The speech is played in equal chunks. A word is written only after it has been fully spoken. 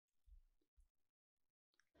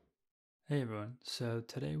Hey everyone, so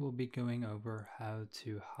today we'll be going over how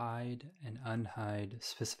to hide and unhide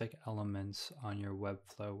specific elements on your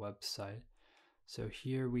Webflow website. So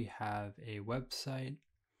here we have a website,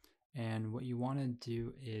 and what you want to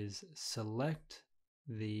do is select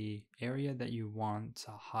the area that you want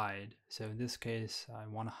to hide. So in this case, I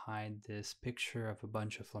want to hide this picture of a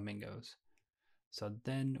bunch of flamingos. So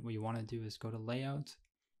then what you want to do is go to Layout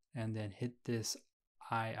and then hit this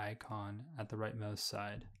eye icon at the rightmost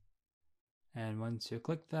side. And once you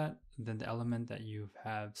click that, then the element that you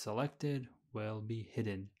have selected will be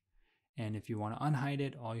hidden. And if you want to unhide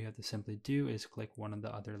it, all you have to simply do is click one of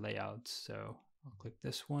the other layouts. So I'll click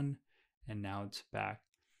this one, and now it's back.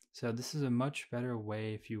 So this is a much better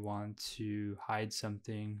way if you want to hide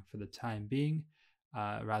something for the time being,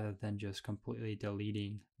 rather than just completely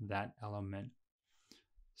deleting that element.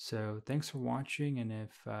 So thanks for watching, and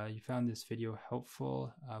if you found this video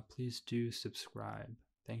helpful, please do subscribe.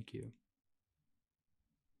 Thank you.